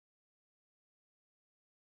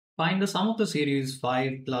Find the sum of the series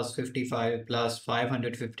 5 plus 55 plus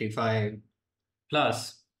 555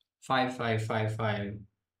 plus 5555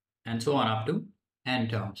 and so on up to n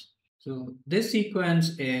terms. So this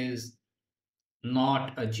sequence is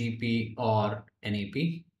not a GP or an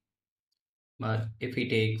AP, but if we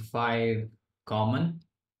take 5 common,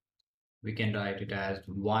 we can write it as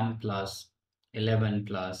 1 plus 11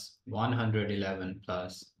 plus 111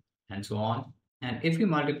 plus and so on. And if we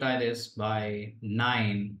multiply this by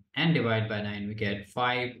 9 and divide by 9, we get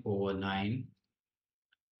 5 over 9,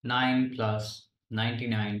 9 plus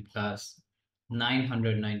 99 plus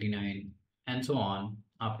 999, and so on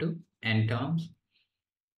up to n terms.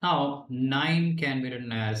 Now, 9 can be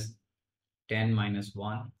written as 10 minus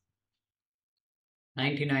 1.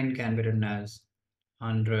 99 can be written as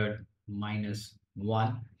 100 minus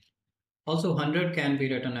 1. Also, 100 can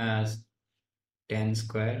be written as 10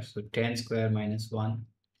 square, so 10 square minus 1.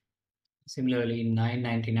 Similarly,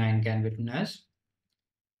 999 can be written as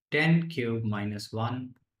 10 cube minus 1,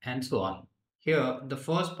 and so on. Here, the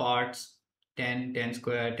first parts, 10, 10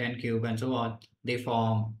 square, 10 cube, and so on, they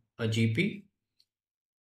form a GP.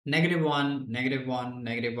 Negative 1, negative 1,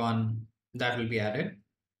 negative 1, that will be added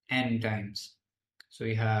n times. So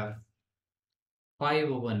we have 5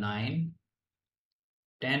 over 9,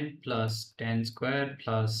 10 plus 10 square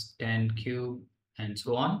plus 10 cube, and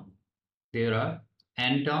so on. There are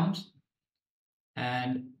n terms,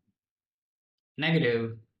 and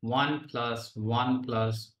negative 1 plus 1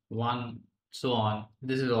 plus 1, so on.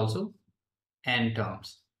 This is also n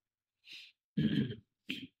terms.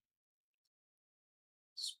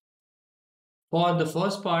 For the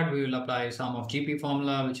first part, we will apply sum of GP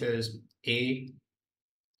formula, which is A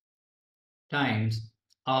times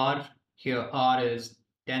R. Here R is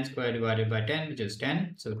 10 squared divided by 10, which is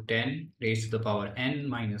 10. So 10 raised to the power n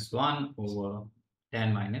minus 1 over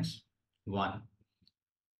 10 minus 1.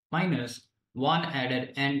 Minus 1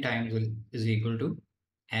 added n times is equal to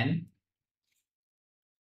n.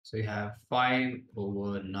 So we have 5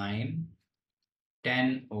 over 9,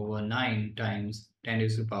 10 over 9 times 10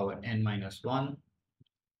 raised to the power n minus 1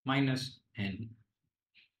 minus n,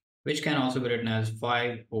 which can also be written as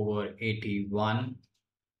 5 over 81,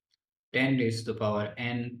 10 raised to the power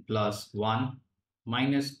n plus 1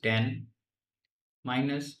 minus 10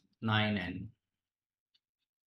 minus 9n.